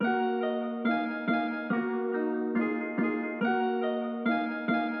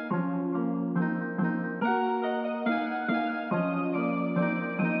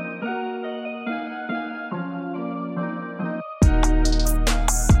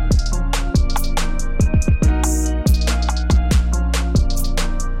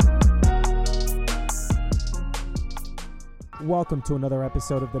welcome to another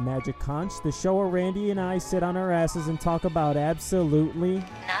episode of the Magic Conch, the show where Randy and I sit on our asses and talk about absolutely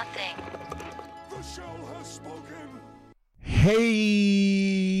nothing. The show has spoken.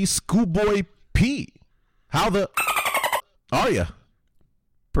 Hey, Schoolboy P, how the are ya?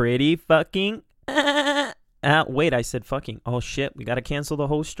 pretty fucking. Wait, I said fucking. Oh shit, we gotta cancel the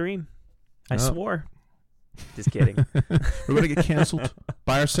whole stream. I swore. Just kidding. We're gonna get canceled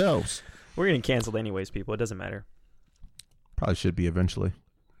by ourselves. We're getting canceled anyways, people. It doesn't matter. Probably should be eventually,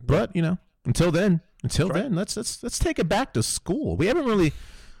 but you know, until then, let's take it back to school.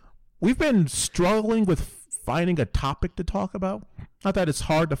 We've been struggling with finding a topic to talk about. Not that it's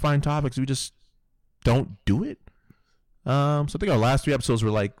hard to find topics, we just don't do it. So I think our last 3 episodes were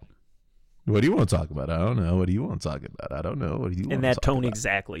like, what do you want to talk about? I don't know. What do you want to talk about? I don't know. What do you want in to that talk tone about?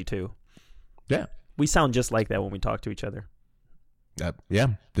 exactly too. Yeah. We sound just like that when we talk to each other. Yeah.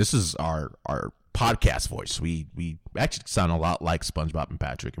 This is our podcast voice. We actually sound a lot like SpongeBob and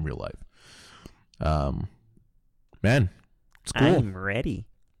Patrick in real life. Man, school. I'm ready.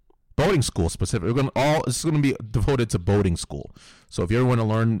 Boating school specific. It's going to be devoted to boating school. So if you ever want to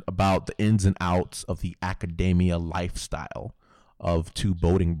learn about the ins and outs of the academia lifestyle of 2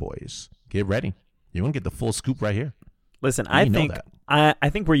 boating boys, get ready. You're going to get the full scoop right here. Listen, I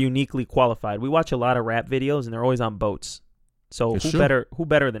think we're uniquely qualified. We watch a lot of rap videos, and they're always on boats. So It's who true.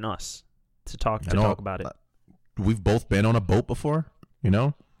 better than us to talk about it? We've both been on a boat before. You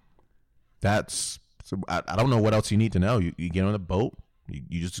know, I don't know what else you need to know. You get on a boat,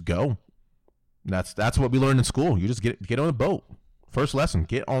 you just go. That's what we learned in school. You just get on a boat. First lesson,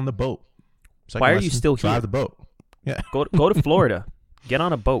 get on the boat. Second Why are lesson, you still here? drive the boat. Yeah, Go to Florida. Get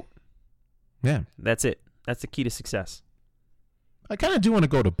on a boat. yeah. That's it. That's the key to success. I kind of do want to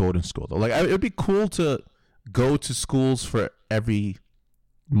go to boating school though. Like, it'd be cool to go to schools for every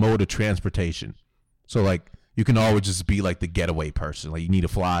mode of transportation. So like, you can always just be like the getaway person. Like, you need to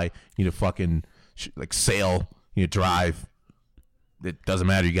fly, you need to fucking sail, you need to drive. It doesn't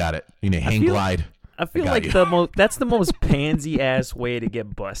matter. You got it. You need to hang glide. I feel got like you. that's the most pansy ass way to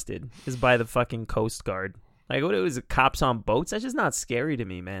get busted is by the fucking Coast Guard. Like, what it was, cops on boats? That's just not scary to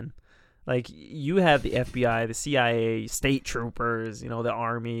me, man. Like, you have the FBI, the CIA, state troopers, the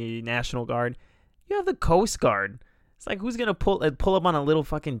Army, National Guard. You have the Coast Guard. It's like, who's gonna pull up on a little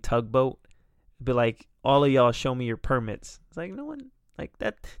fucking tugboat? Be like, all of y'all, show me your permits. It's like, no one like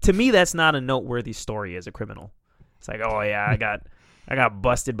that. To me, that's not a noteworthy story as a criminal. It's like, oh yeah, I got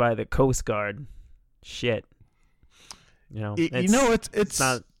busted by the Coast Guard. Shit. It's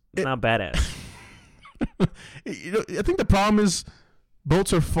not badass. I think the problem is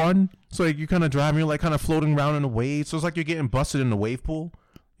boats are fun. So like, you're kind of driving, you're like kind of floating around in a wave. So it's like you're getting busted in the wave pool.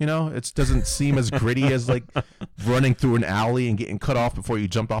 It doesn't seem as gritty as like running through an alley and getting cut off before you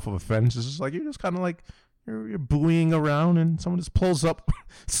jumped off of a fence. It's just like you're just kind of like you're buoying around and someone just pulls up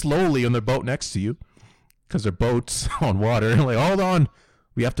slowly on their boat next to you because their boat's on water. And like, hold on,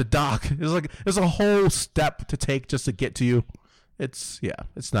 we have to dock. There's a whole step to take just to get to you. It's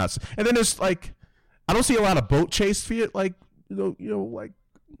nuts. And then there's like, I don't see a lot of boat chase for it, like like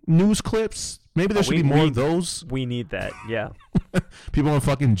news clips. Maybe there should be more of those. We need that, yeah. People on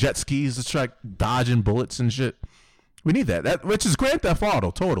fucking jet skis just like dodging bullets and shit. We need that. Which is Grand Theft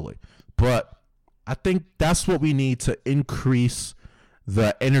Auto, totally. But I think that's what we need to increase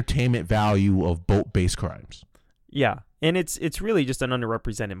the entertainment value of boat-based crimes. Yeah, and it's really just an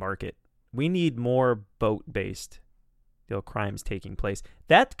underrepresented market. We need more boat-based crimes taking place.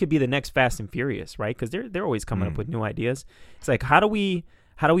 That could be the next Fast and Furious, right? Because they're always coming up with new ideas. It's like, how do we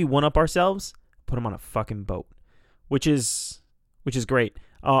one up ourselves? Put them on a fucking boat, which is great.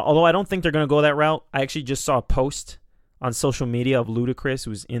 Although I don't think they're gonna go that route. I actually just saw a post on social media of Ludacris,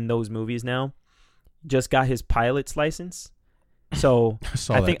 who's in those movies now, just got his pilot's license. So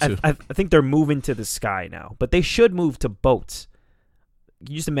I think they're moving to the sky now, but they should move to boats.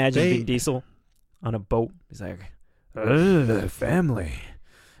 Can you just imagine Vin Diesel on a boat? He's like, the family.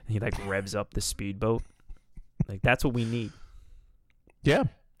 And he like revs up the speedboat. Like, that's what we need. Yeah,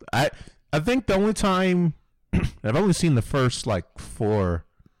 I think the only time I've only seen the first like 4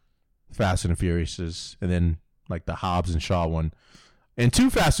 Fast and Furiouses, and then like the Hobbs and Shaw one, and 2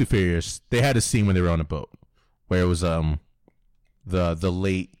 Fast and Furious. They had a scene when they were on a boat where it was the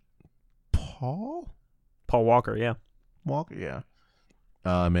late Paul Walker, yeah. Walker, yeah.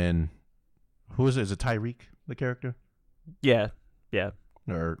 And who is it? Is it Tyreek, the character? Yeah.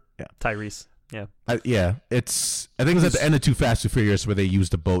 Or yeah, Tyrese. Yeah. I think it's at the end of 2 Fast and Furious where they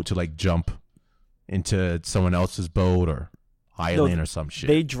used the boat to like jump into someone else's boat or island or some shit.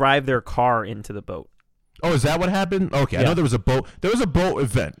 They drive their car into the boat. Oh, is that what happened? Okay, yeah. I know there was a boat. There was a boat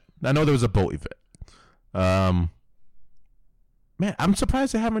event. man, I'm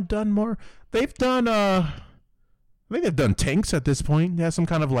surprised they haven't done more. They've done I think they've done tanks at this point. They have some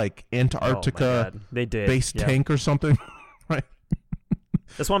kind of like Antarctica they did based tank or something. Right.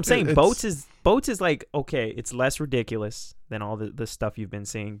 That's what I'm saying. Boats is like, okay, it's less ridiculous than all the stuff you've been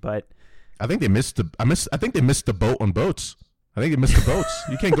seeing, but I think they missed I think they missed the boat on boats. I think they missed the boats.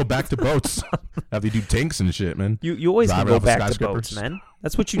 You can't go back to boats after you do tanks and shit, man. You always can go back to boats, man.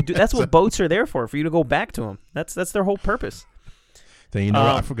 That's what you do. That's what boats are there for you to go back to them. That's their whole purpose. Then what?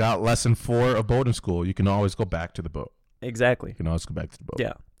 I forgot lesson 4 of boating school. You can always go back to the boat. Exactly. You can always go back to the boat.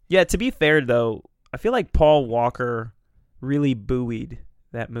 Yeah. Yeah, to be fair, though, I feel like Paul Walker really buoyed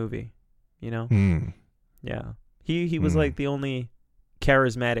that movie, you know? Yeah. He was like the only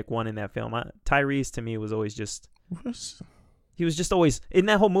charismatic one in that film. Tyrese, to me, was always just... He was just always... In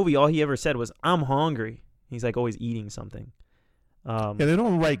that whole movie, all he ever said was, I'm hungry. He's like always eating something. Yeah, they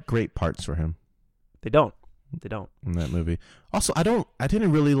don't write great parts for him. They don't. In that movie. Also, I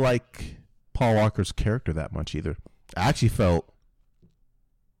didn't really like Paul Walker's character that much either. I actually felt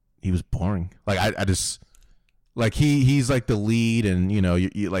he was boring. Like I just like he's like the lead, and you know,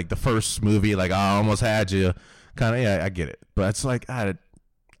 you like the first movie, like I almost had you, kind of. Yeah, I get it, but it's like I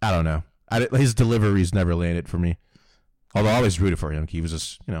don't know. His deliveries never landed for me. Although I always rooted for him. He was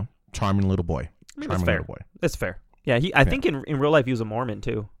just, you know, charming little boy. I mean, that's fair. That's fair. Yeah, I think in real life he was a Mormon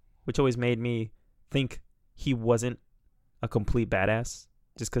too, which always made me think he wasn't a complete badass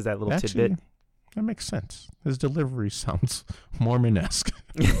just because that little tidbit. That makes sense. His delivery sounds Mormon-esque.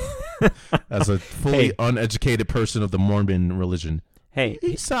 As a fully uneducated person of the Mormon religion. Hey,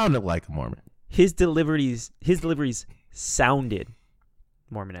 he sounded like a Mormon. His deliveries sounded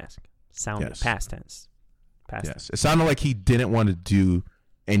Mormon-esque. Past tense. Yes. It sounded like he didn't want to do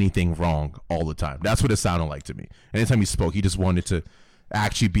anything wrong all the time. That's what it sounded like to me. Anytime he spoke, he just wanted to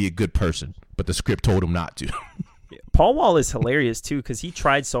actually be a good person, but the script told him not to. Paul Wall is hilarious too, because he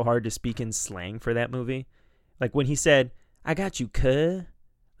tried so hard to speak in slang for that movie. Like when he said, I got you, cuh.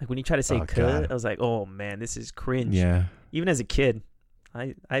 Like when he tried to say cuh, I was like, oh man, this is cringe. Yeah. Even as a kid,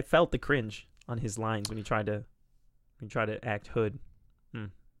 I felt the cringe on his lines when he tried to act hood.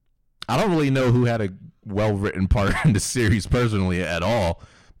 I don't really know who had a well-written part in the series personally at all,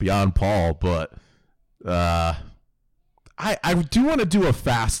 beyond Paul, but I do want to do a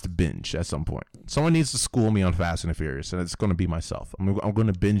fast binge at some point. Someone needs to school me on Fast and the Furious, and it's going to be myself. I'm going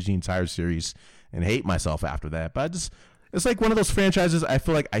to binge the entire series and hate myself after that. But it's like one of those franchises I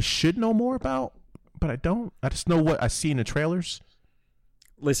feel like I should know more about, but I don't. I just know what I see in the trailers.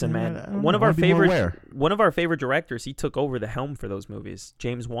 Listen, man, one of our favorite directors, he took over the helm for those movies.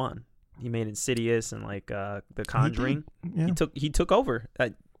 James Wan. He made Insidious and like The Conjuring. He took over.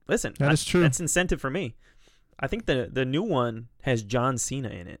 Listen, that is true. That's incentive for me. I think the new one has John Cena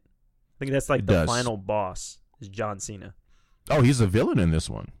in it. I think that's like the final boss is John Cena. Oh, he's a villain in this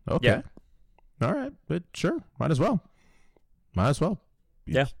one. Okay. Yeah. All right, but sure, might as well.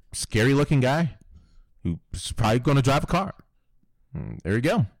 Yeah. Scary looking guy who's probably going to drive a car. There you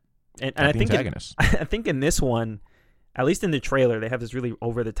go. And I think in this one, at least in the trailer, they have this really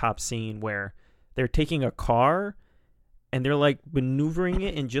over the top scene where they're taking a car and they're like maneuvering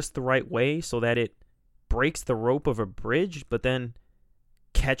it in just the right way so that it breaks the rope of a bridge, but then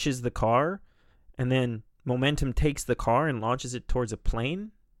catches the car, and then momentum takes the car and launches it towards a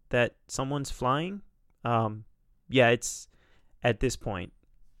plane that someone's flying. It's at this point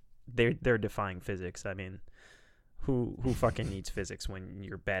they're defying physics. I mean, who fucking needs physics when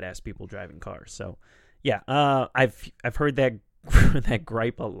you're badass people driving cars? So yeah, I've heard that that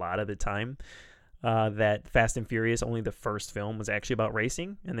gripe a lot of the time. That Fast and Furious, only the first film was actually about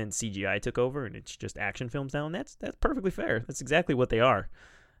racing, and then CGI took over, and it's just action films now. And that's perfectly fair. That's exactly what they are.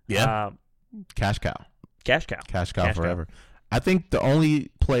 Yeah. Cash cow forever. Cow. I think the only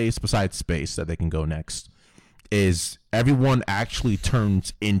place besides space that they can go next is everyone actually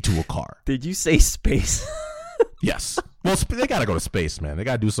turns into a car. Did you say space? Yes. Well, they got to go to space, man. They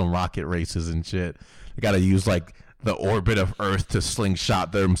got to do some rocket races and shit. They got to use like the orbit of Earth to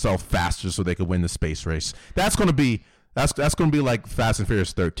slingshot themselves faster so they could win the space race. That's going to be like Fast and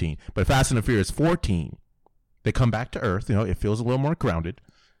Furious 13. But Fast and the Furious 14, they come back to Earth. You know, it feels a little more grounded,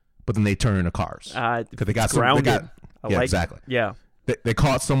 but then they turn into cars because they got grounded. Exactly. Yeah. They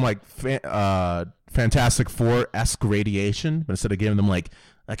caught some like Fantastic Four-esque radiation, but instead of giving them like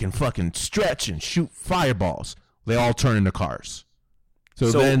I can fucking stretch and shoot fireballs, they all turn into cars. So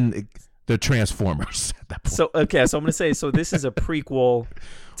then they're Transformers at that point. So I'm going to say, so this is a prequel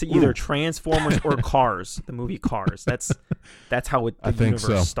to either Transformers or Cars, the movie Cars. That's how the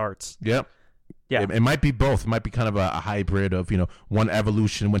universe starts. Yep. Yeah. It might be both. It might be kind of a hybrid of, you know, one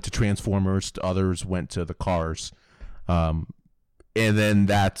evolution went to Transformers, the others went to the Cars. And then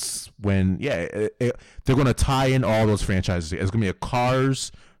that's when, they're going to tie in all those franchises. It's going to be a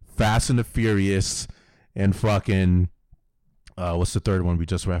Cars, Fast and the Furious, and fucking, what's the third one we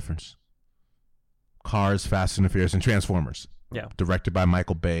just referenced? Cars, Fast and the Furious, and Transformers. Yeah. Directed by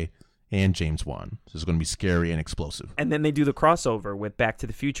Michael Bay and James Wan. So it's going to be scary and explosive. And then they do the crossover with Back to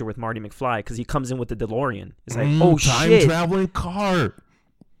the Future with Marty McFly because he comes in with the DeLorean. It's like, time traveling car.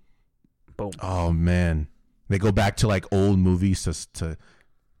 Boom. Oh, man. They go back to like old movies to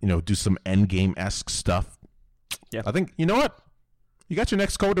do some Endgame-esque stuff. Yeah. I think, you know what? You got your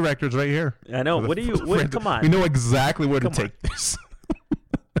next co-directors right here. I know. Come on. We know exactly where to take this.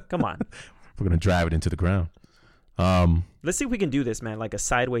 Come on. We're going to drive it into the ground. Let's see if we can do this, man. Like a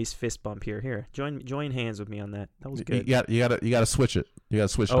sideways fist bump here. Here. Join hands with me on that. That was good. You got to switch it. You got to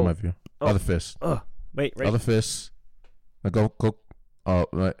switch it on my view. Other fist. Wait, right. Other fist. Now go. Oh,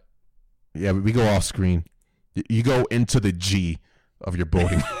 right. Yeah, we go off screen. You go into the G of your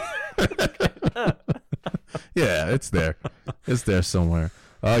boating. Yeah, it's there. It's there somewhere.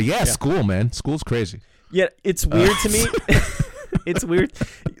 School, man. School's crazy. Yeah, it's weird to me. It's weird.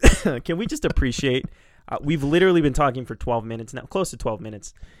 Can we just appreciate? We've literally been talking for 12 minutes now, close to 12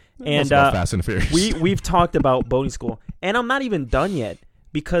 minutes. And Fast and Furious. we've talked about boating school. And I'm not even done yet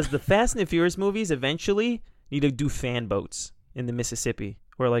because the Fast and the Furious movies eventually need to do fan boats in the Mississippi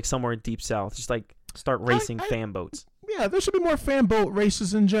or like somewhere in deep south. Just like start racing fan boats. Yeah, there should be more fan boat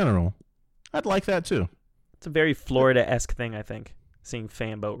races in general. I'd like that too. It's a very Florida-esque thing, I think, seeing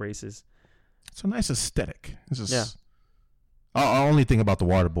fan boat races. It's a nice aesthetic. I only think about the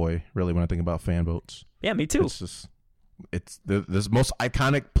Water Boy, really, when I think about fan boats. Yeah, me too. It's the most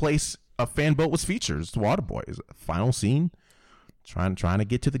iconic place a fan boat was featured. It's the Water Boy. It's a final scene, trying to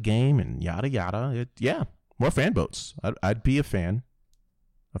get to the game and yada yada. More fan boats. I'd be a fan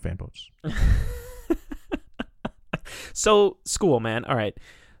of fan boats. So school, man. All right.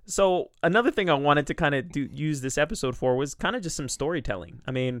 So another thing I wanted to kind of use this episode for was kind of just some storytelling.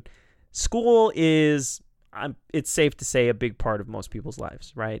 I mean, school is, it's safe to say, a big part of most people's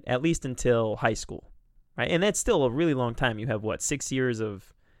lives, right? At least until high school, right? And that's still a really long time. You have, 6 years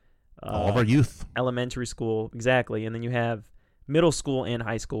of all of our youth. Elementary school, exactly. And then you have middle school and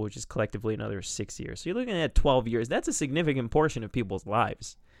high school, which is collectively another 6 years. So you're looking at 12 years. That's a significant portion of people's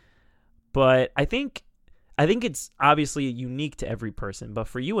lives. But I think it's obviously unique to every person. But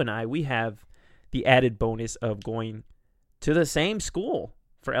for you and I, we have the added bonus of going to the same school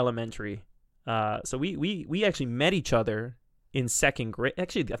for elementary. So we actually met each other in second grade.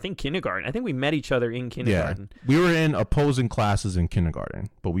 Actually, I think kindergarten. I think we met each other in kindergarten. Yeah, we were in opposing classes in kindergarten,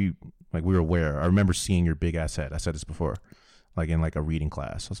 but we were aware. I remember seeing your big ass head. I said this before, like in like a reading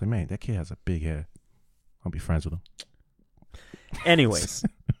class. I was like, man, that kid has a big head. I'll be friends with him. Anyways,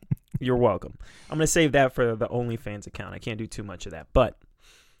 you're welcome. I'm gonna save that for the OnlyFans account. I can't do too much of that, but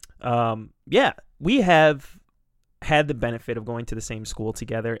we have had the benefit of going to the same school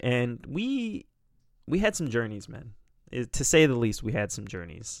together, and we had some journeys, man. To say the least, we had some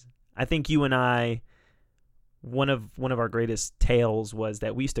journeys. I think you and I, one of our greatest tales was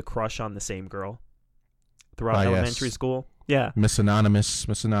that we used to crush on the same girl throughout elementary school. Yeah, Miss Anonymous.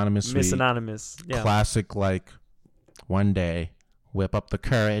 Yeah, classic. Like one day, whip up the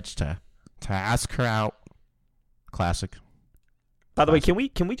courage to ask her out. Classic. By the way,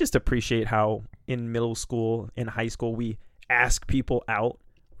 can we just appreciate how in middle school and high school we ask people out?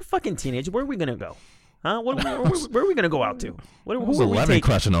 We're fucking teenagers. Where are we gonna go? Huh? Where are we gonna go out to? I was 11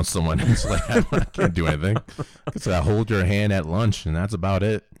 crushing on someone. It's like I can't do anything. It's like I hold your hand at lunch, and that's about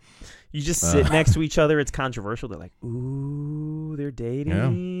it. You just sit next to each other. It's controversial. They're like, ooh, they're dating.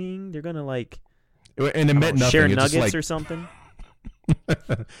 Yeah. They're gonna like, and it meant nothing. Share it's nuggets like, or something.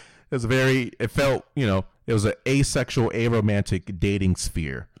 It felt, it was an asexual, aromantic dating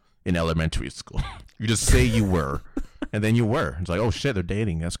sphere in elementary school. You just say you were, and then you were. It's like, oh shit, they're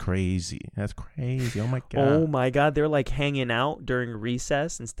dating. That's crazy. Oh my god. Oh my god, they're like hanging out during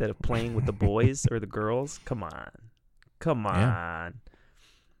recess instead of playing with the boys or the girls. Come on. Yeah.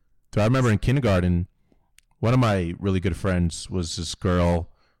 So I remember in kindergarten, one of my really good friends was this girl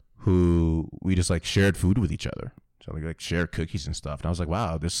who we just like shared food with each other. So we like shared cookies and stuff. And I was like,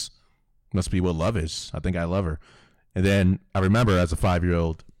 wow, this must be what love is. I think I love her. And then I remember as a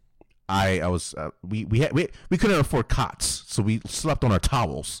 5-year-old, we couldn't afford cots, so we slept on our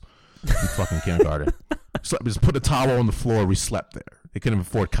towels in fucking kindergarten. So we just put a towel on the floor. We slept there. They couldn't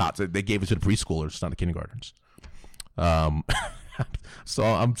afford cots. They gave it to the preschoolers, not the kindergartens. So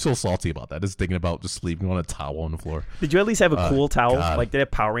I'm so salty about that. Just thinking about just sleeping on a towel on the floor. Did you at least have a cool towel? God. Like, did it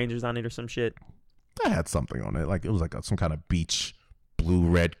have Power Rangers on it or some shit? I had something on it. Like, it was like some kind of beach blue,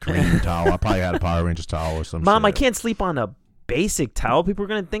 red, green towel. I probably had a Power Rangers towel or something. Mom, I can't sleep on a basic towel, people are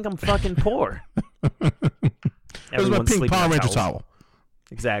gonna think I'm fucking poor. Where's my pink Power Ranger towel?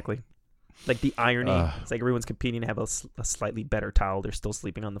 Exactly. Like the irony. It's like everyone's competing to have a slightly better towel. They're still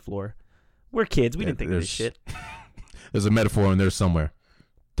sleeping on the floor. We're kids. We didn't think of this shit. There's a metaphor in there somewhere.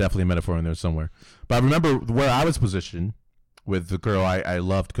 Definitely a metaphor in there somewhere. But I remember where I was positioned with the girl I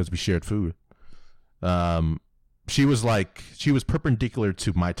loved because we shared food. She was perpendicular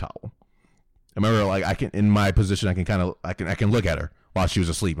to my towel. I remember, like, in my position, I can look at her while she was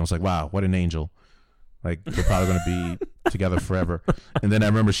asleep. I was like, wow, what an angel. Like, we're probably going to be together forever. And then I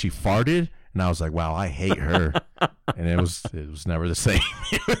remember she farted, and I was like, wow, I hate her. And it was never the same.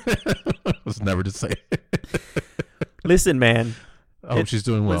 It was never the same. Listen, man. I hope she's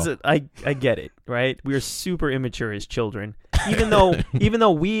doing well. I get it, right? We are super immature as children. Even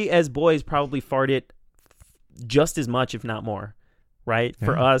though we as boys probably farted just as much, if not more, right? Yeah.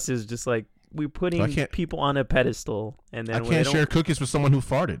 For us, it's just like we're putting people on a pedestal, and then I can't share cookies with someone who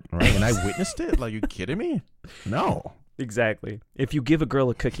farted, right? And I witnessed it. Like, you kidding me? No. Exactly. If you give a girl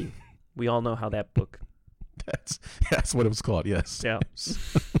a cookie, we all know how that book. That's what it was called. Yes. Yeah.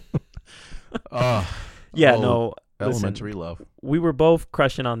 Yeah. No. Elementary listen, love. We were both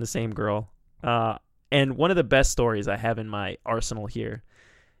crushing on the same girl, and one of the best stories I have in my arsenal here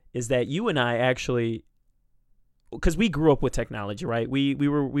is that you and I actually. Because we grew up with technology, right? We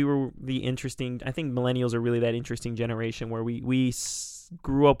were the interesting. I think millennials are really that interesting generation where we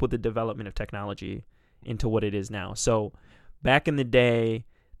grew up with the development of technology into what it is now. So back in the day,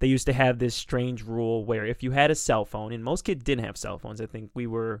 they used to have this strange rule where if you had a cell phone, and most kids didn't have cell phones. I think we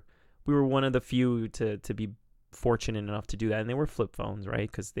were one of the few to be fortunate enough to do that, and they were flip phones,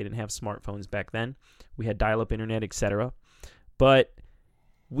 right? Because they didn't have smartphones back then. We had dial-up internet, etc. But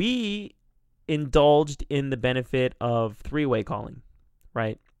we indulged in the benefit of three-way calling,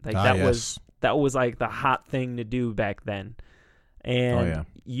 right? Like that was like the hot thing to do back then. And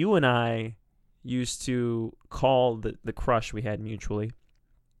you and I used to call the crush we had mutually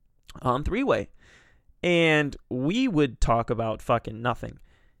on three-way, and we would talk about fucking nothing.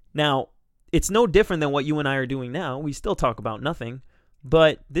 Now, it's no different than what you and I are doing now. We still talk about nothing,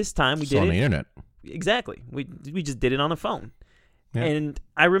 but this time we did it on the internet. Exactly. We just did it on a phone. Yeah. And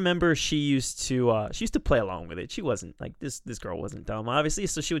I remember she used to play along with it. She wasn't like this girl wasn't dumb, obviously.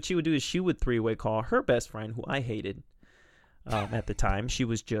 So she would do is she would three-way call her best friend, who I hated at the time. She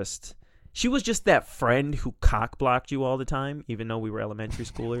was just that friend who cock blocked you all the time, even though we were elementary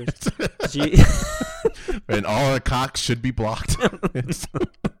schoolers. And all our cocks should be blocked.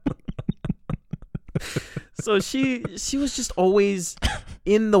 So she was just always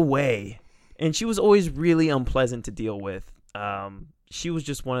in the way, and she was always really unpleasant to deal with. She was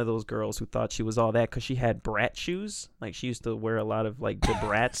just one of those girls who thought she was all that because she had Brat shoes. Like, she used to wear a lot of like the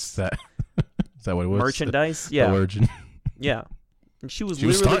Bratz. Is that what it was? Merchandise? Yeah. The origin. Yeah. And she was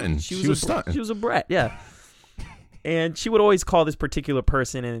stunting. She was stunting. She was a brat, yeah. And she would always call this particular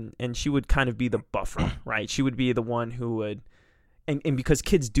person, and she would kind of be the buffer, right? She would be the one who would, and because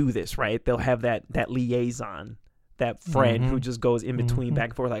kids do this, right? They'll have that liaison, that friend who just goes in between, back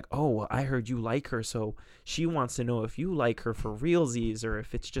and forth, like, oh, well, I heard you like her, so she wants to know if you like her for realsies or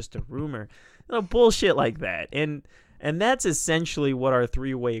if it's just a rumor. Bullshit like that. And that's essentially what our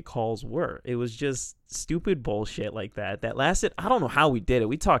three-way calls were. It was just stupid bullshit like that lasted, I don't know how we did it.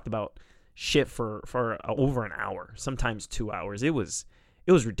 We talked about shit for over an hour, sometimes 2 hours. It was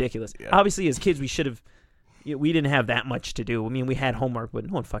ridiculous. Yeah. Obviously, as kids, we didn't have that much to do. I mean, we had homework, but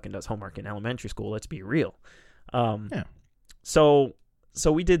no one fucking does homework in elementary school. Let's be real. Yeah. So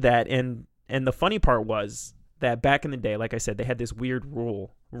we did that, and the funny part was that back in the day, like I said, they had this weird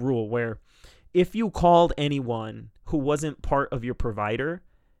rule where if you called anyone who wasn't part of your provider,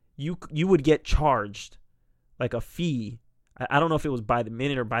 you would get charged like a fee. I don't know if it was by the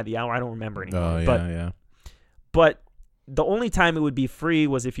minute or by the hour. I don't remember anymore. But the only time it would be free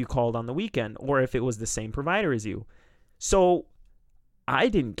was if you called on the weekend or if it was the same provider as you. So I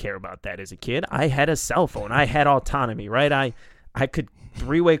didn't care about that as a kid. I had a cell phone. I had autonomy, right? I could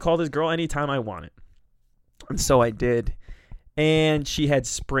three-way call this girl anytime I wanted. And so I did. And she had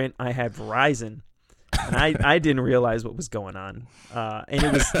Sprint. I had Verizon. And I didn't realize what was going on.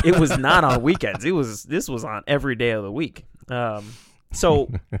 And it was not on weekends. This was on every day of the week.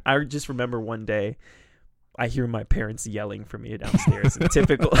 So I just remember one day I hear my parents yelling for me downstairs in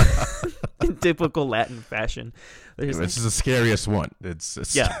typical Latin fashion. This is the scariest one. It's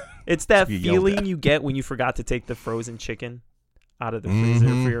that feeling you get when you forgot to take the frozen chicken out of the freezer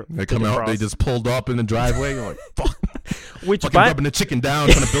for your. They come out. They just pulled up in the driveway. You're like, fuck. Which rubbing the chicken down,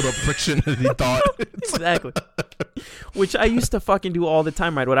 trying to build up friction. He thought exactly. Which I used to fucking do all the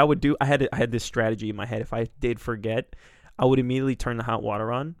time. Right? What I would do, I had this strategy in my head. If I did forget, I would immediately turn the hot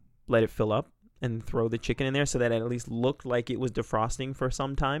water on, let it fill up, and throw the chicken in there so that it at least looked like it was defrosting for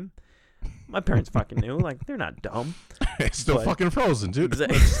some time. My parents fucking knew. Like, they're not dumb. It's still fucking frozen, dude.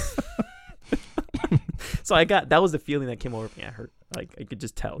 So that was the feeling that came over me. I hurt. Like, I could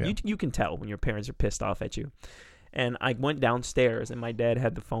just tell. Yeah. You can tell when your parents are pissed off at you. And I went downstairs, and my dad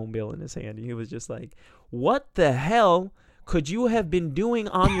had the phone bill in his hand, and he was just like, "What the hell could you have been doing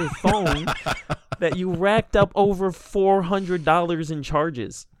on your phone that you racked up over $400 in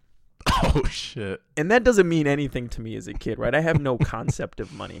charges?" Oh, shit. And that doesn't mean anything to me as a kid, right? I have no concept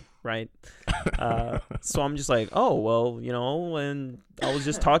of money, right? So I'm just like, oh, well, and I was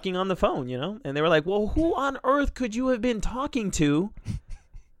just talking on the phone, And they were like, well, who on earth could you have been talking to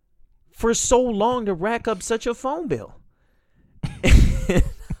for so long to rack up such a phone bill?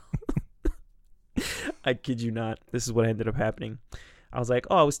 I kid you not. This is what ended up happening. I was like,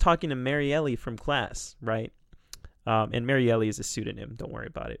 oh, I was talking to Mary Ellie from class, right? And Mary Ellie is a pseudonym. Don't worry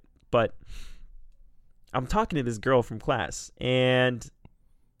about it. But I'm talking to this girl from class, and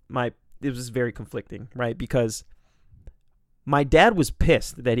it was very conflicting, right? Because my dad was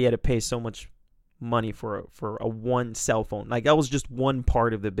pissed that he had to pay so much money for a one cell phone. Like, that was just one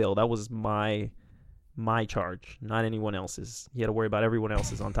part of the bill. That was my charge, not anyone else's. He had to worry about everyone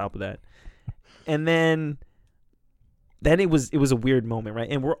else's on top of that. And then it was a weird moment, right?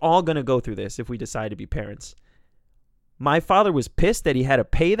 And we're all gonna go through this if we decide to be parents. My father was pissed that he had to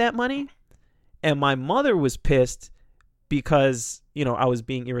pay that money, and my mother was pissed because, I was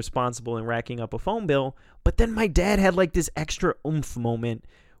being irresponsible and racking up a phone bill. But then my dad had like this extra oomph moment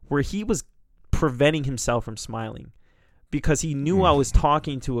where he was preventing himself from smiling because he knew I was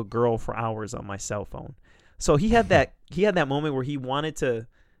talking to a girl for hours on my cell phone. So he had that moment where he wanted to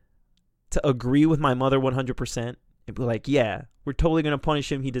agree with my mother 100% and be like, yeah, we're totally going to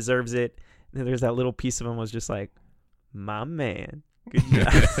punish him. He deserves it. And then there's that little piece of him was just like, my man. Good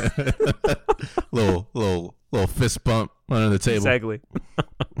job. little fist bump under the table. Exactly.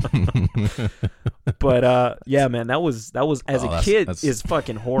 But yeah, man, that was as a kid is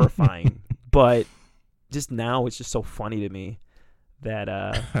fucking horrifying. But just now it's just so funny to me that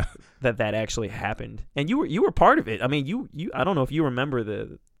that actually happened. And you were part of it. I mean, you I don't know if you remember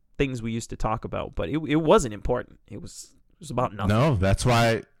the things we used to talk about, but it wasn't important. It was about nothing. No, that's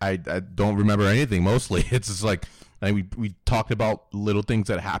why I don't remember anything mostly. It's just like we talked about little things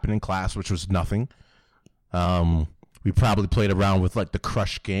that happened in class, which was nothing. We probably played around with like the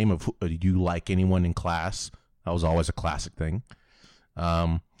crush game of do you like anyone in class? That was always a classic thing.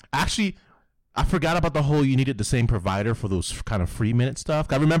 Actually, I forgot about the whole you needed the same provider for those kind of free minute stuff.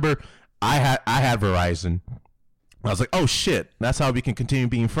 I remember I had Verizon. I was like, oh shit, that's how we can continue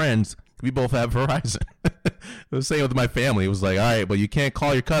being friends. We both have Verizon. It was the same with my family. It was like, all right, but you can't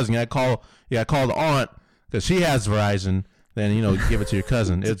call your cousin. You got to call the aunt because she has Verizon. Then give it to your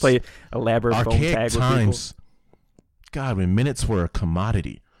cousin. It's play elaborate phone tag with times. God, when minutes were a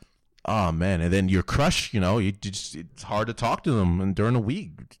commodity. Oh man, and then your crush, it's hard to talk to them, and during the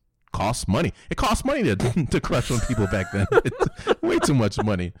week, it costs money. It costs money to crush on people back then. It's way too much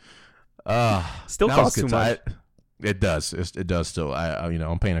money. Still costs too much. It does. It does still.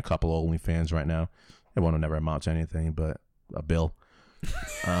 I'm paying a couple of OnlyFans right now. It won't never amount to anything but a bill.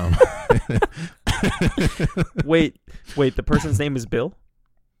 Wait. The person's name is Bill?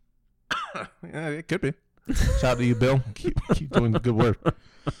 Yeah, it could be. Shout out to you, Bill. Keep doing good work.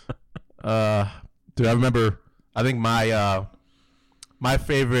 Dude, I remember. I think my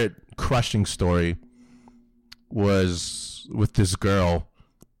favorite crushing story was with this girl.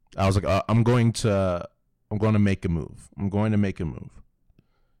 I was like, I'm going to make a move.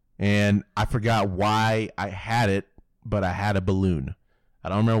 And I forgot why I had it, but I had a balloon. I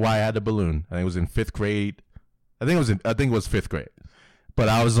don't remember why I had a balloon. I think it was in 5th grade. I think it was 5th grade. But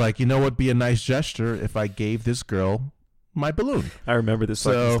I was like, what would be a nice gesture if I gave this girl my balloon? I remember this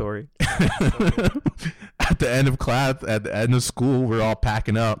fucking story. At the end of class, at the end of school, we're all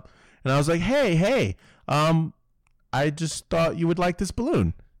packing up. And I was like, hey, I just thought you would like this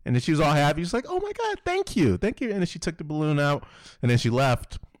balloon. And then she was all happy. She's like, oh, my God, thank you. And then she took the balloon out, and then she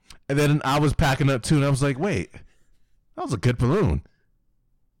left. And then I was packing up, too, and I was like, wait, that was a good balloon.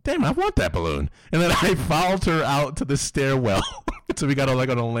 Damn, I want that balloon. And then I followed her out to the stairwell. So we got on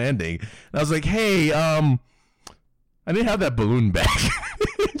a landing. And I was like, hey, I didn't have that balloon back.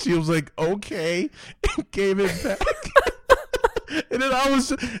 She was like, okay, and gave it back. And then I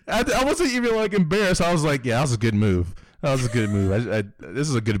wasn't even embarrassed. I was like, yeah, that was a good move. This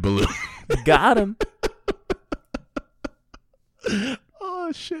is a good balloon. Got him.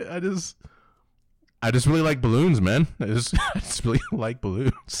 Oh shit! I just really like balloons, man. I just really like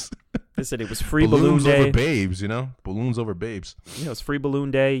balloons. Listen, it was free balloons balloon day. over babes, balloons over babes. You know, it's free balloon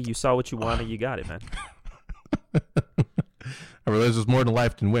day. You saw what you wanted, you got it, man. I realize there's more to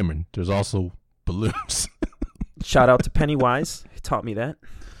life than women. There's also balloons. Shout out to Pennywise. He taught me that.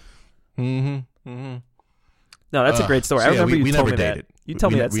 Mm-hmm. No, that's a great story. So I remember we you told never me dated. that. You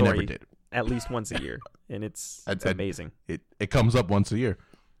told me that We story never dated. at least once a year, and it's amazing. It comes up once a year.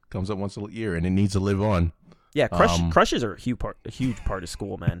 And it needs to live on. Yeah, crushes are a huge part of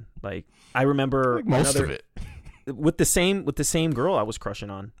school, man. Like I remember Like most of it. with the same girl I was crushing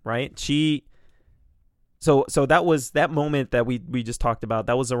on, right? So that was that moment that we just talked about.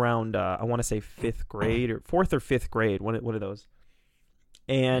 That was around I want to say 5th grade or 4th or 5th grade, one of those.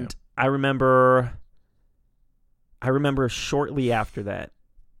 And yeah. I remember shortly after that,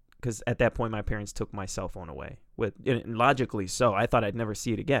 because at that point my parents took my cell phone away. And logically so. I thought I'd never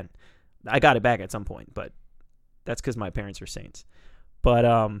see it again. I got it back at some point, but that's because my parents are saints. But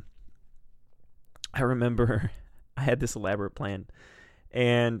I remember I had this elaborate plan,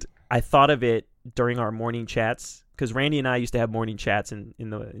 and I thought of it during our morning chats, because Randy and I used to have morning chats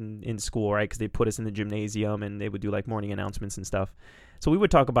in school, right? Because they put us in the gymnasium and they would do like morning announcements and stuff. So we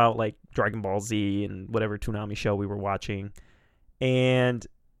would talk about like Dragon Ball Z and whatever Toonami show we were watching. And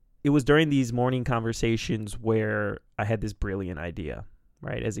it was during these morning conversations where I had this brilliant idea,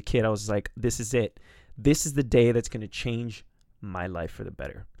 right? As a kid, I was like, this is it. This is the day that's going to change my life for the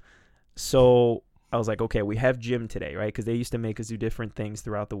better. So I was like, okay, we have gym today, right? Because they used to make us do different things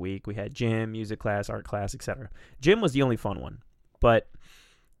throughout the week. We had gym, music class, art class, etc. Gym was the only fun one, but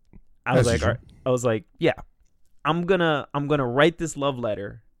I was like, all right, yeah, I'm gonna write this love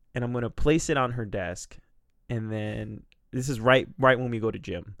letter and I'm gonna place it on her desk, and then this is right when we go to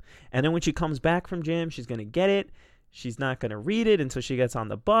gym, and then when she comes back from gym, she's gonna get it. She's not gonna read it until she gets on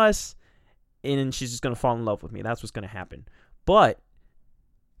the bus, and then she's just gonna fall in love with me. That's what's gonna happen. But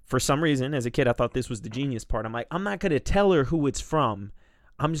for some reason, as a kid, I thought this was the genius part. I'm like, I'm not going to tell her who it's from.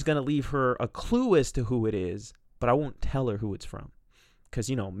 I'm just going to leave her a clue as to who it is, but I won't tell her who it's from.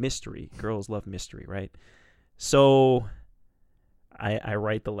 Because, mystery. Girls love mystery, right? So I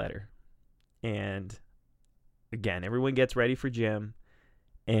write the letter. And again, everyone gets ready for gym.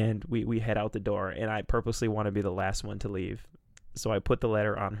 And we head out the door. And I purposely want to be the last one to leave. So I put the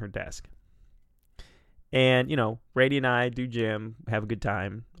letter on her desk. And, Brady and I do gym, have a good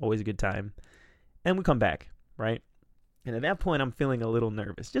time, always a good time. And we come back, right? And at that point, I'm feeling a little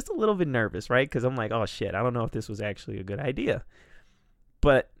nervous, just a little bit nervous, right? Because I'm like, oh, shit, I don't know if this was actually a good idea.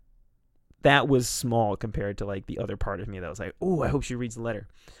 But that was small compared to, like, the other part of me that was like, oh, I hope she reads the letter.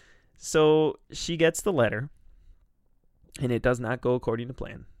 So she gets the letter, and it does not go according to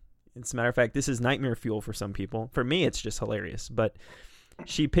plan. As a matter of fact, this is nightmare fuel for some people. For me, it's just hilarious, but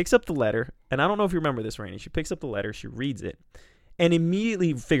she picks up the letter, and I don't know if you remember this, Randy. She picks up the letter, she reads it, and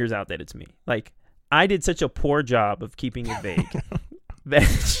immediately figures out that it's me. Like, I did such a poor job of keeping it vague that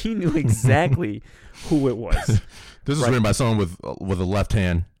she knew exactly who it was. This is written by someone with a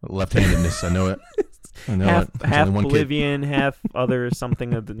left-handedness. I know it. Half Bolivian, half other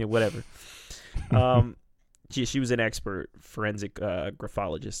something of the whatever. She was an expert forensic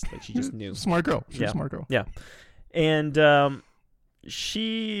graphologist. Like, she just knew. Smart girl. She's a smart girl. Yeah, and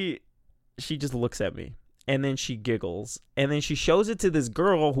she just looks at me, and then she giggles, and then she shows it to this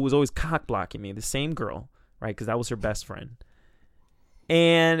girl who was always cock blocking me, the same girl, right? Because that was her best friend.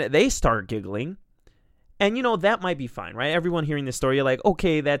 And they start giggling, and that might be fine, right? Everyone hearing this story, you're like,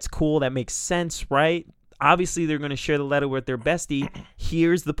 okay, that's cool, that makes sense, right? Obviously, they're going to share the letter with their bestie.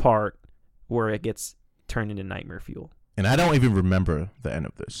 Here's the part where it gets turned into nightmare fuel. And I don't even remember the end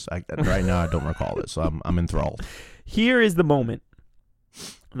of this. Right now, I don't recall it, so I'm enthralled. Here is the moment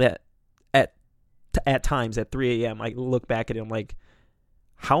that at times at 3 a.m. I look back at it, I'm like,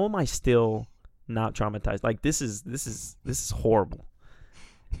 how am I still not traumatized? Like, this is horrible.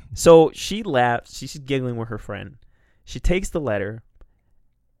 So she laughs, she's giggling with her friend. She takes the letter,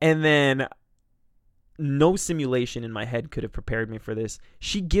 and then no simulation in my head could have prepared me for this.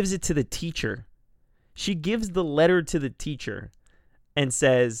 She gives it to the teacher. She gives the letter to the teacher and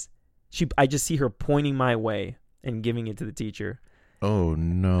says, I just see her pointing my way and giving it to the teacher. Oh,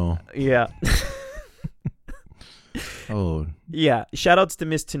 no. Yeah. Oh. Yeah. Shout outs to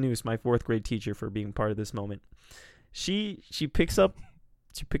Miss Tanous, my 4th grade teacher, for being part of this moment. She picks up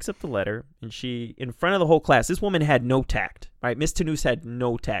the letter, and she, in front of the whole class, this woman had no tact, right? Miss Tanous had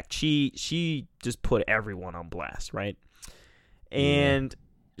no tact. She just put everyone on blast, right? And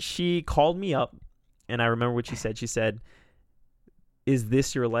she called me up, and I remember what she said. She said, "Is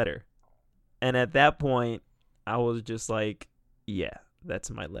this your letter?" And at that point, I was just like, yeah, that's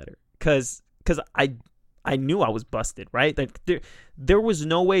my letter. Because I knew I was busted, right? Like there was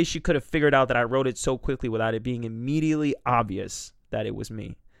no way she could have figured out that I wrote it so quickly without it being immediately obvious that it was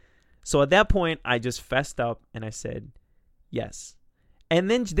me. So at that point, I just fessed up and I said, yes. And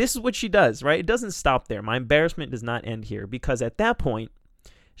then this is what she does, right? It doesn't stop there. My embarrassment does not end here, because at that point,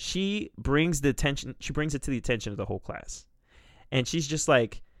 she brings it to the attention of the whole class. And she's just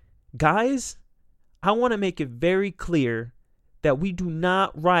like, guys, I want to make it very clear that we do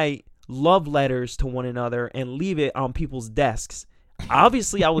not write love letters to one another and leave it on people's desks.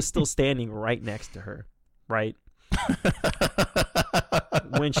 Obviously, I was still standing right next to her, right?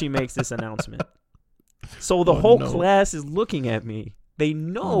 When she makes this announcement. So the whole class is looking at me. They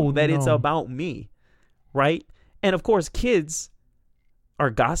know that it's about me, right? And of course, kids are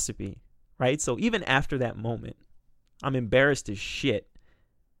gossipy, right? So even after that moment, I'm embarrassed as shit.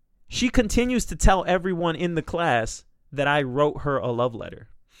 She continues to tell everyone in the class that I wrote her a love letter.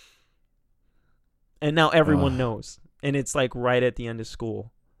 And now everyone knows. And it's like right at the end of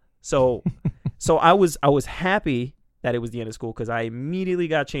school. So I was happy that it was the end of school, because I immediately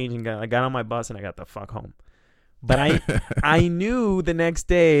got changed and I got on my bus and I got the fuck home. But I knew the next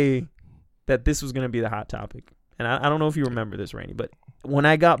day that this was going to be the hot topic. And I don't know if you remember this, Rainey, but when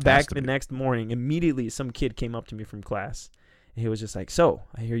I got back the next morning, immediately some kid came up to me from class. And he was just like, so,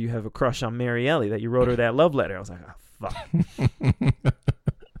 I hear you have a crush on Mary Ellie, that you wrote her that love letter. I was like, oh, fuck.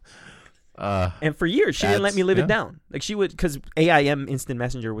 And for years, she didn't let me live it down. Like, she would, because AIM Instant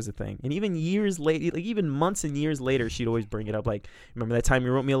Messenger was a thing. And even years later, like even months and years later, she'd always bring it up. Like, remember that time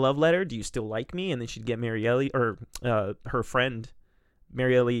you wrote me a love letter? Do you still like me? And then she'd get Mary Ellie, or her friend,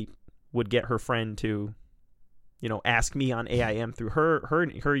 Mary Ellie would get her friend to, you know, ask me on AIM through her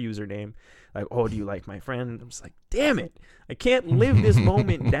username. Like, oh, do you like my friend? I'm just like, damn it. I can't live this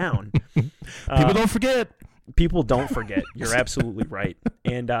moment down. People don't forget. People don't forget. You're absolutely right.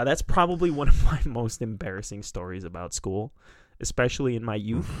 And that's probably one of my most embarrassing stories about school, especially in my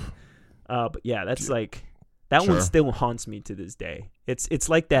youth. But yeah, that's like, that one still haunts me to this day. It's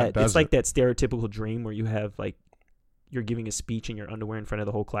like that. It's like that stereotypical dream where you have like, you're giving a speech in your underwear in front of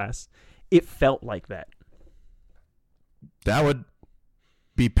the whole class. It felt like that. That would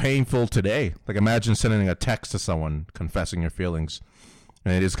be painful today. Like, imagine sending a text to someone confessing your feelings,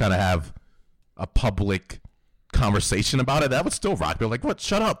 and they just kind of have a public conversation about it. That would still rock me. Like, what?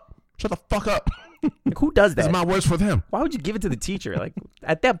 Shut up. Shut the fuck up. Like, who does that? That's my words for them. Why would you give it to the teacher? Like,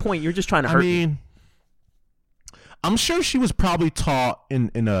 at that point, you're just trying to hurt me. I'm sure she was probably taught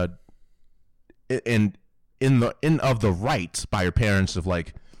in of the rights by her parents of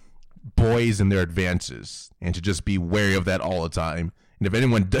like boys and their advances, and to just be wary of that all the time. And if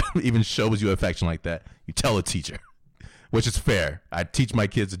anyone even shows you affection like that, you tell a teacher, which is fair. I teach my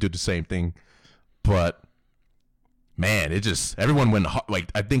kids to do the same thing, but man, everyone went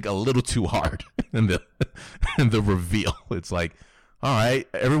like, I think a little too hard in the reveal. It's like, all right,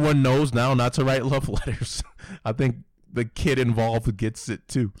 everyone knows now not to write love letters. I think the kid involved gets it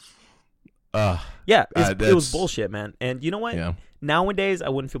too. Yeah, it was bullshit, man. And you know what? Yeah. Nowadays, I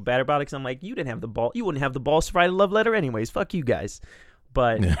wouldn't feel bad about it, because I'm like, you didn't have the ball. You wouldn't have the balls to write a love letter anyways. Fuck you guys.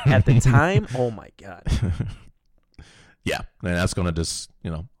 But at the time, oh my God. Yeah, and that's gonna just,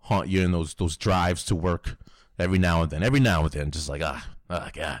 haunt you in those drives to work every now and then. Just like, oh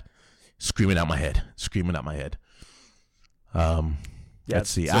God, screaming out my head. Let's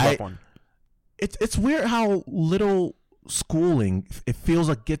see. It's weird how little schooling it feels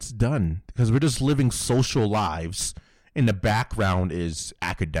like gets done, because we're just living social lives. In the background is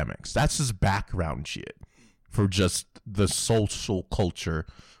academics. That's just background shit for just the social culture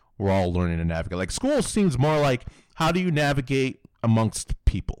we're all learning to navigate. Like, school seems more like, how do you navigate amongst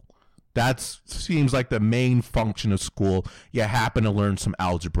people? That seems like the main function of school. You happen to learn some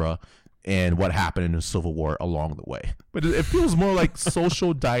algebra and what happened in the Civil War along the way. But it feels more like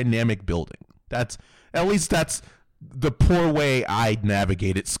social dynamic building. That's the poor way I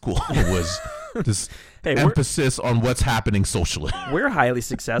navigated school was this emphasis on what's happening socially. We're highly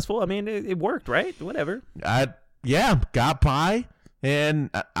successful. I mean, it worked, right? Whatever. Got by,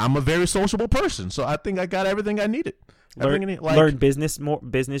 and I'm a very sociable person, so I think I got everything I needed. Learn business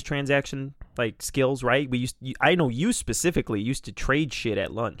transaction like skills, right? I know you specifically used to trade shit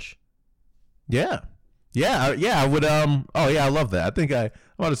at lunch. Yeah. I would. I love that. I think I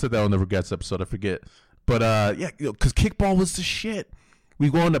want to say that on the Regrets episode. I forget. But because kickball was the shit. We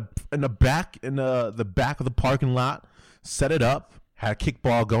go in the back of the parking lot, set it up, had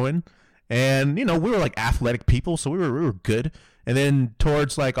kickball going, and we were like athletic people, so we were good. And then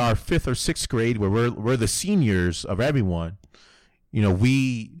towards like our 5th or 6th grade, where we're the seniors of everyone,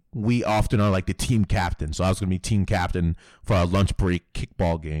 we often are like the team captain. So I was gonna be team captain for our lunch break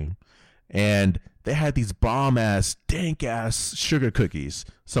kickball game, and they had these bomb ass, dank ass sugar cookies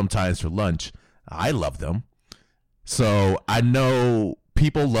sometimes for lunch. I love them. So I know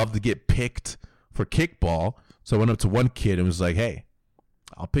people love to get picked for kickball. So I went up to one kid and was like, "Hey,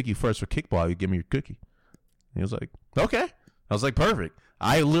 I'll pick you first for kickball. You give me your cookie." And he was like, "Okay." I was like, "Perfect."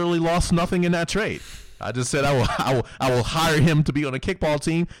 I literally lost nothing in that trade. I just said I will hire him to be on a kickball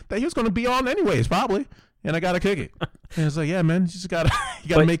team that he was going to be on anyways, probably. And I got a cookie. And it's like, yeah, man, you just gotta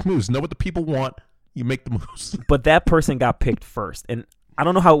make moves. Know what the people want. You make the moves. But that person got picked first, and I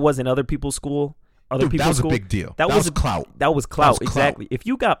don't know how it was in other people's school. Dude, that was a big deal. That was clout. That was clout. Exactly. If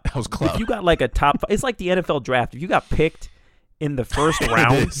you got like a top, it's like the NFL draft. If you got picked in the first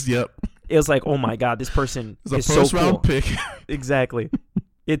round, it is, yep. It was like, oh my god, this person is a first so cool. round pick. Exactly.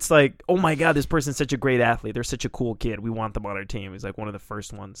 It's like, oh my god, this person's such a great athlete. They're such a cool kid. We want them on our team. He's like one of the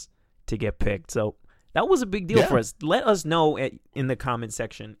first ones to get picked. So that was a big deal for us. Let us know in the comment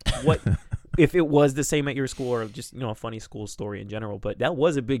section what if it was the same at your school or just a funny school story in general. But that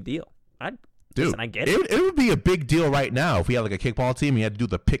was a big deal. Listen, I get it. It would be a big deal right now if we had like a kickball team and you had to do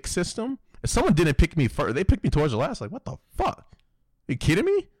the pick system. If someone didn't pick me first, they picked me towards the last. Like, what the fuck? Are you kidding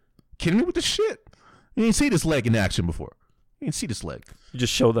me? Kidding me with this shit? You didn't see this leg in action before. You didn't see this leg. You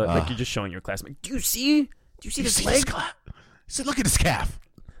just show like you're just showing your classmate. Do you see this leg? He said, look at this calf.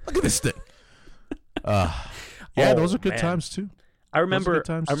 Look at this thing. Those are good times too. I remember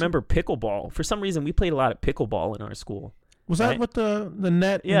pickleball. For some reason, we played a lot of pickleball in our school. Was that with the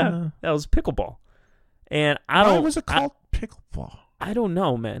net? Yeah, that was pickleball. And why was it called pickleball? I don't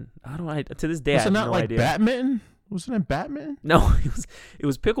know, man. To this day, I have no idea. Was it not like badminton? Wasn't it badminton? No, it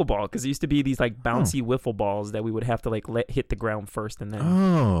was pickleball because it used to be these like bouncy wiffle balls that we would have to like let hit the ground first and then.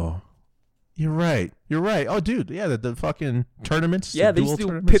 Oh, you're right. Oh, dude, yeah, the fucking tournaments. Yeah, they used to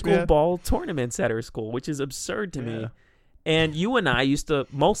do pickleball tournaments at our school, which is absurd to me. And you and I used to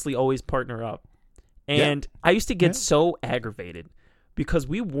mostly always partner up, and I used to get so aggravated because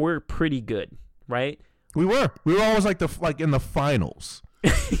we were pretty good, right? We were always like in the finals.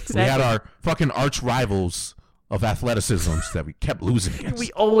 Exactly. We had our fucking arch rivals of athleticism that we kept losing against.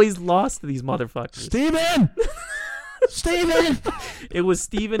 We always lost to these motherfuckers. Steven! It was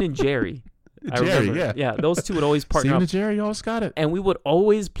Steven and Jerry. Jerry. Yeah, those two would always partner Steven up. and Jerry always got it. And we would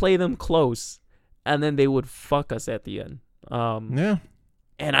always play them close, and then they would fuck us at the end. Yeah.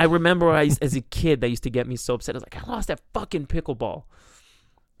 And I remember as a kid, that used to get me so upset. I was like, I lost that fucking pickleball.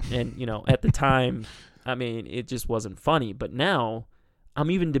 And, at the time, I mean, it just wasn't funny. But now,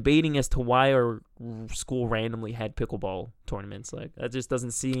 I'm even debating as to why our school randomly had pickleball tournaments. Like, that just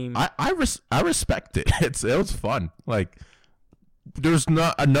doesn't seem... I respect it. It was fun. Like, there's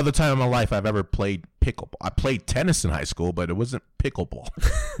not another time in my life I've ever played pickleball. I played tennis in high school, but it wasn't pickleball.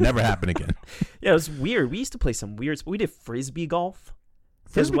 Never happened again. Yeah, it was weird. We used to play some weird... We did frisbee golf.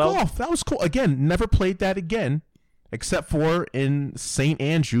 Frisbee golf. That was cool. Again, never played that again. Except for in St.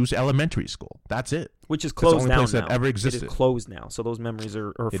 Andrews Elementary School. That's it. Which is closed now. That ever existed. It is closed now. So those memories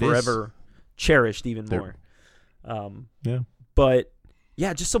are forever cherished even more. Yeah. But,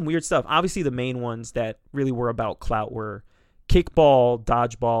 yeah, just some weird stuff. Obviously, the main ones that really were about clout were kickball,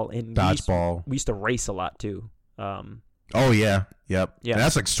 dodgeball, and we used to race a lot, too. Oh, yeah. Yep. Yeah. And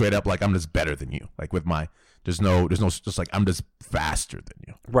that's like straight up like I'm just better than you. Like with my... There's no just like I'm just faster than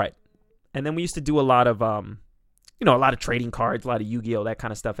you. Right. And then we used to do a lot of a lot of trading cards, a lot of Yu-Gi-Oh, that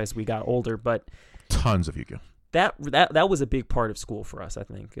kind of stuff as we got older, but tons of Yu-Gi-Oh. That was a big part of school for us, I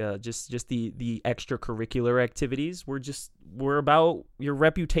think. Just the extracurricular activities were about your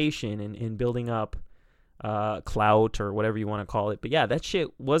reputation and building up clout or whatever you want to call it. But yeah, that shit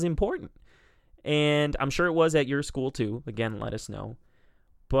was important. And I'm sure it was at your school too. Again, let us know.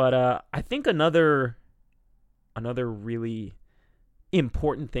 But I think another really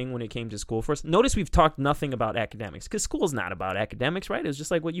important thing when it came to school for us. Notice we've talked nothing about academics because school's not about academics, right? It's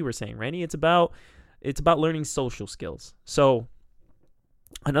just like what you were saying, Randy. It's about learning social skills. So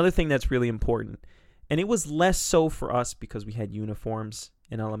another thing that's really important, and it was less so for us because we had uniforms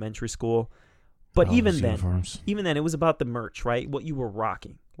in elementary school, but even then, it was about the merch, right? What you were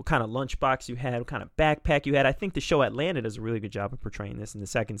rocking, what kind of lunchbox you had, what kind of backpack you had. I think the show Atlanta does a really good job of portraying this in the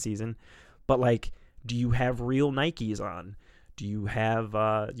second season. But like, do you have real Nikes on? Do you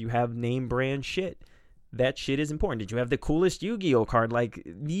have name brand shit? That shit is important. Did you have the coolest Yu-Gi-Oh card? Like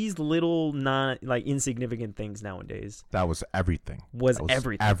these little insignificant things nowadays. That was everything.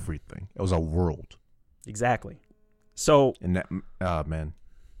 Everything. Everything. It was a world. Exactly. So and that, man,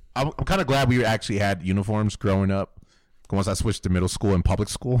 I'm kind of glad we actually had uniforms growing up. Once I switched to middle school and public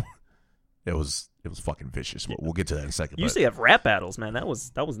school, it was fucking vicious. Yeah. We'll get to that in a second. You used to have rap battles, man. That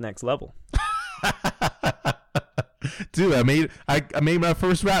was next level. Dude, I made my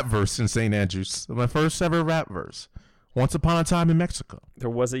first rap verse in St. Andrews. My first ever rap verse. Once upon a time in Mexico. There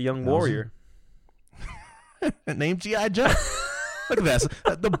was a young warrior named G.I. Joe. Look at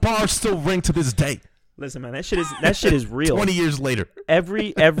that. The bars still ring to this day. Listen, man, that shit is real. 20 years later.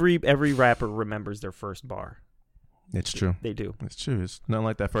 Every rapper remembers their first bar. It's true. They do. It's true. It's not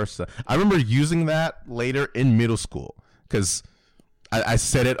like that first. I remember using that later in middle school because I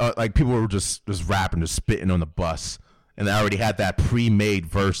said it like people were just rapping, just spitting on the bus, and I already had that pre-made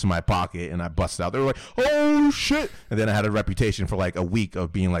verse in my pocket, and I busted out. They were like, "Oh shit!" And then I had a reputation for like a week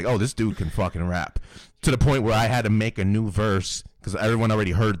of being like, "Oh, this dude can fucking rap," to the point where I had to make a new verse because everyone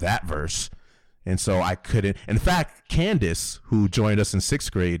already heard that verse, and so I couldn't. In fact, Candace, who joined us in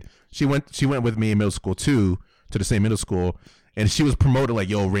 6th grade, she went with me in middle school too, to the same middle school, and she was promoted like,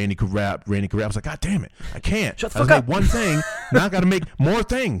 "Yo, Randy could rap. Randy could rap." I was like, "God damn it, I can't." Shut the I fuck made up. one thing. Now I got to make more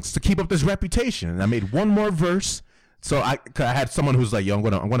things to keep up this reputation. And I made one more verse. So I had someone who's like, "Yo, I'm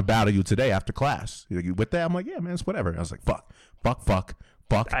gonna battle you today after class. You with that?" I'm like, "Yeah, man, it's whatever." And I was like, "Fuck.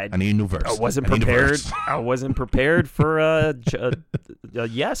 I need a new verse. I wasn't need a prepared. verse." I wasn't prepared for a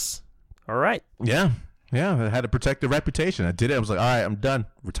yes. All right. Yeah. I had to protect the reputation. I did it. I was like, "All right, I'm done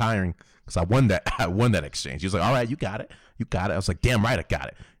retiring." Because I won that exchange. He was like, "All right, you got it. I was like, "Damn right, I got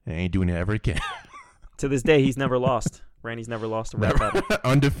it." And I ain't doing it ever again. To this day, he's never lost. Randy's never lost a rap battle.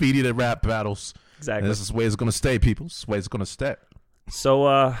 Undefeated at rap battles. Exactly. And this is the way it's gonna stay, people. This is the way it's gonna stay.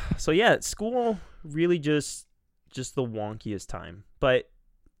 So yeah, school really just the wonkiest time. But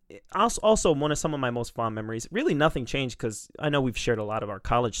also one of some of my most fond memories. Really, nothing changed because I know we've shared a lot of our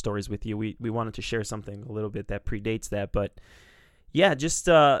college stories with you. We wanted to share something a little bit that predates that, but yeah, just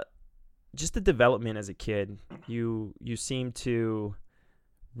the development as a kid. You seem to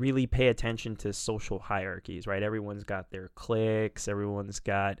really pay attention to social hierarchies, right? Everyone's got their cliques. Everyone's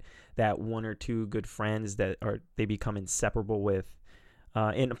got that one or two good friends that they become inseparable with.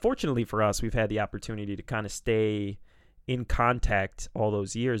 And fortunately for us, we've had the opportunity to kind of stay in contact all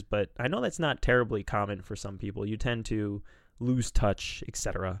those years, but I know that's not terribly common for some people. You tend to lose touch,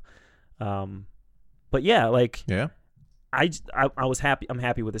 etc. But yeah, like I was happy. I'm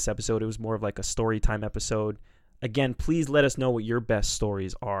happy with this episode. It was more of like a story time episode. Again, please let us know what your best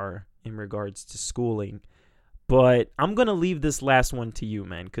stories are in regards to schooling. But I'm going to leave this last one to you,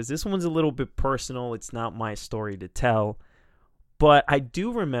 man, because this one's a little bit personal. It's not my story to tell. But I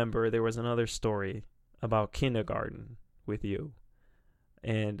do remember there was another story about kindergarten with you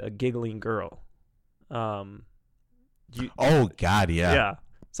and a giggling girl. Oh, God, yeah. Yeah.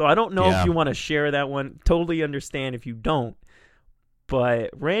 So I don't know if you want to share that one. Totally understand if you don't.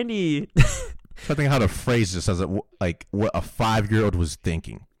 But Randy... I think how to phrase this as like what a 5-year-old was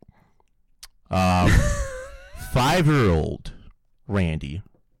thinking. 5-year-old Randy.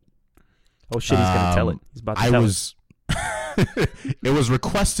 Oh shit! He's gonna tell it. He's about to tell it. It was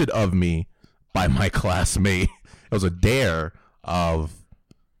requested of me by my classmate. It was a dare of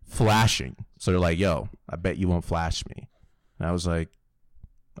flashing. So they're like, "Yo, I bet you won't flash me." And I was like,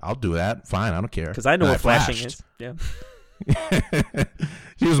 "I'll do that. Fine, I don't care." Because I know what flashing is. Yeah.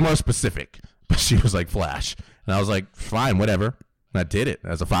 She was more specific. But she was like, "Flash." And I was like, "Fine, whatever." And I did it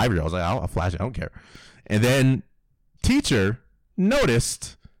as a 5-year-old. I was like, I'll flash it. I don't care. And then teacher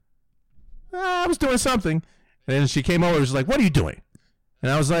noticed I was doing something. And then she came over and was like, "What are you doing?"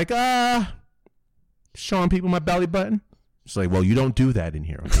 And I was like, showing people my belly button. She's like, "Well, you don't do that in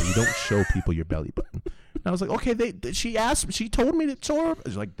here. Okay? You don't show people your belly button." And I was like, "Okay." She told me to show her.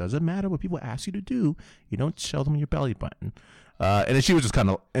 She's like, "Doesn't matter what people ask you to do. You don't show them your belly button." And then she was just kind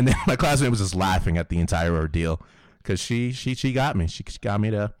of, and then my classmate was just laughing at the entire ordeal because she got me. She got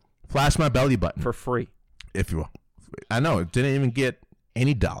me to flash my belly button for free, if you will. I know it didn't even get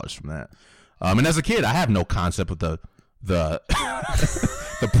any dollars from that. And as a kid, I have no concept of the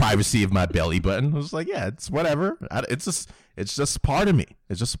the privacy of my belly button. I was like, yeah, it's whatever. It's just part of me.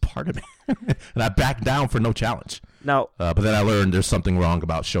 It's just part of me. And I backed down for no challenge. Now, but then I learned there's something wrong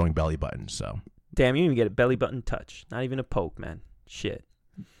about showing belly buttons. So damn, you didn't even get a belly button touch. Not even a poke, man. Shit.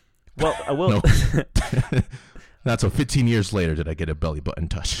 Well, I will. No. Not so 15 years later did I get a belly button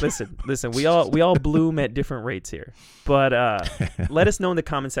touch. Listen. We all bloom at different rates here. But let us know in the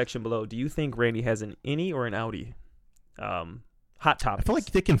comment section below. Do you think Randy has an innie or an outie? Hot topics. I feel like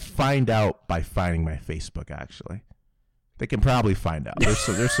they can find out by finding my Facebook. Actually, they can probably find out.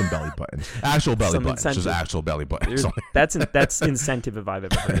 There's some belly buttons, actual belly Some buttons, incentive. just actual belly buttons. That's incentive if I've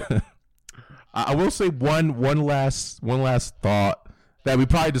ever heard it. I will say one last thought that we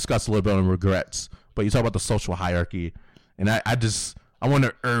probably discussed a little bit on regrets. But you talk about the social hierarchy, and I want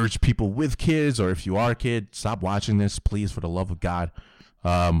to urge people with kids, or if you are a kid, stop watching this, please, for the love of God.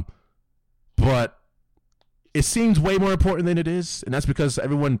 But it seems way more important than it is, and that's because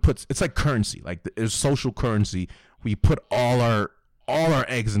everyone puts it's like currency, like there's social currency. We put all our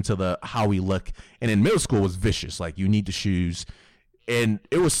eggs into the how we look, and in middle school it was vicious. Like you need the shoes, and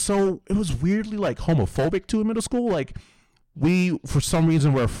it was weirdly like homophobic too in middle school. Like we for some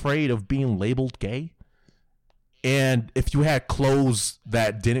reason were afraid of being labeled gay, and if you had clothes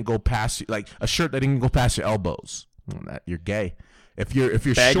that didn't go past like a shirt that didn't go past your elbows, you're gay. If your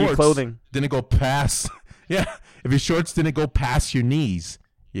Baggy shorts clothing didn't go past. Yeah, if your shorts didn't go past your knees,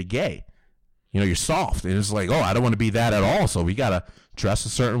 you're gay. You're soft. And it's like, oh, I don't want to be that at all, so we got to dress a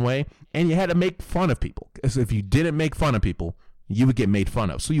certain way. And you had to make fun of people. Because if you didn't make fun of people, you would get made fun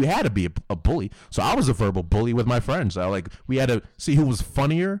of. So you had to be a bully. So I was a verbal bully with my friends. We had to see who was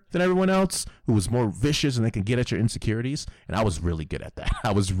funnier than everyone else, who was more vicious, and they could get at your insecurities. And I was really good at that.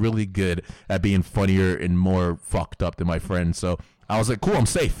 I was really good at being funnier and more fucked up than my friends. So I was like, cool,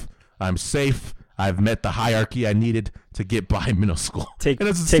 I'm safe. I've met the hierarchy I needed to get by middle school. Take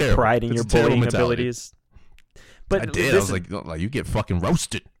terrible. pride in your bullying abilities. But I did. I was like, you get fucking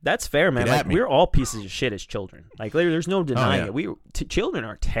roasted. That's fair, man. Like we're all pieces of shit as children. Like there's no denying it. Children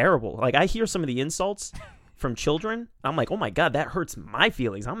are terrible. Like I hear some of the insults from children. I'm like, oh my God, that hurts my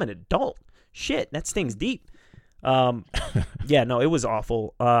feelings. I'm an adult. Shit, that stings deep. Yeah, no, it was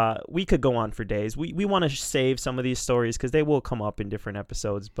awful. We could go on for days. We want to save some of these stories because they will come up in different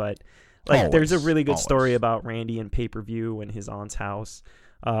episodes, but there's a really good story about Randy and pay-per-view and his aunt's house.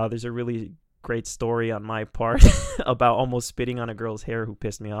 There's a really great story on my part about almost spitting on a girl's hair who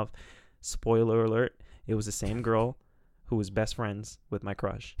pissed me off. Spoiler alert, it was the same girl who was best friends with my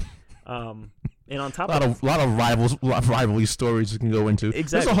crush. And on top of a lot of rivalry stories you can go into.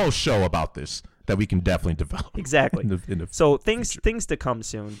 Exactly. There's a whole show about this that we can definitely develop. Exactly. So things to come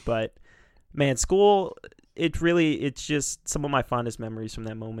soon, but man, school, it's just some of my fondest memories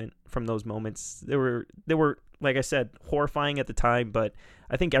from those moments. They were like I said, horrifying at the time, but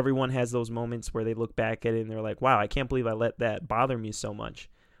I think everyone has those moments where they look back at it and they're like, wow, I can't believe I let that bother me so much.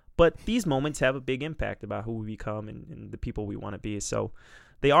 But these moments have a big impact about who we become and the people we want to be. So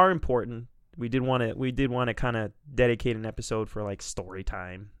they are important. We did want to kind of dedicate an episode for like story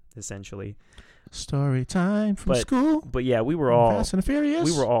time, essentially. Story time from school. But yeah, we were all Fast and Furious.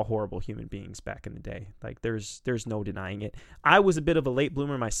 We were all horrible human beings back in the day. Like there's no denying it. I was a bit of a late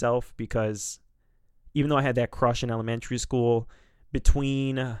bloomer myself because even though I had that crush in elementary school,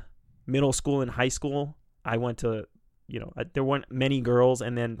 between middle school and high school, I went to, there weren't many girls,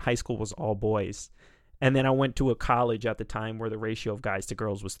 and then high school was all boys. And then I went to a college at the time where the ratio of guys to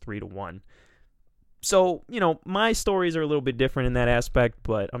girls was 3-1. So, my stories are a little bit different in that aspect,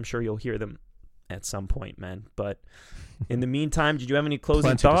 but I'm sure you'll hear them at some point, man. But in the meantime, did you have any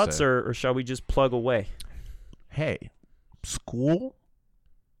closing thoughts, or shall we just plug away? Hey, school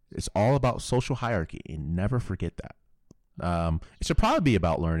is all about social hierarchy, and never forget that. It should probably be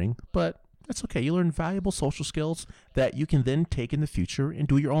about learning, but that's okay. You learn valuable social skills that you can then take in the future and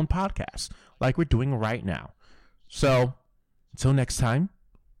do your own podcast, like we're doing right now. So, until next time,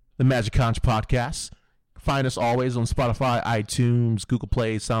 the Magic Conch Podcast. Find us always on Spotify, iTunes, Google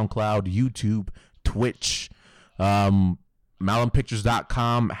Play, SoundCloud, YouTube, Twitch.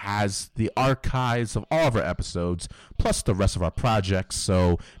 MalumPictures.com has the archives of all of our episodes, plus the rest of our projects.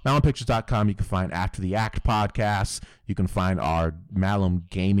 So MalumPictures.com, you can find After the Act podcasts. You can find our Malum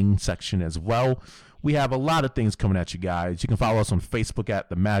Gaming section as well. We have a lot of things coming at you guys. You can follow us on Facebook at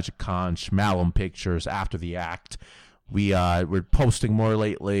The Magic Conch, Malum Pictures, After the Act. We're posting more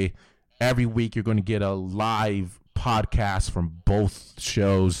lately. Every week you're going to get a live podcast from both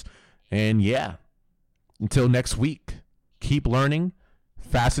shows. And yeah, until next week, keep learning.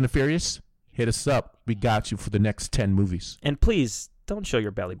 Fast and the Furious, hit us up. We got you for the next 10 movies. And please, don't show your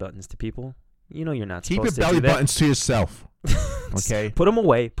belly buttons to people. You're not supposed to do that. Keep your belly buttons to yourself. Okay? Put them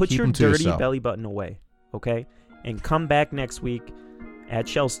away. Put your dirty belly button away. Okay? And come back next week at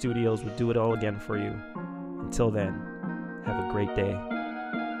Shell Studios. We'll do it all again for you. Until then, have a great day.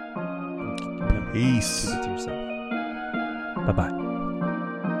 Peace. Keep it to yourself. Bye-bye.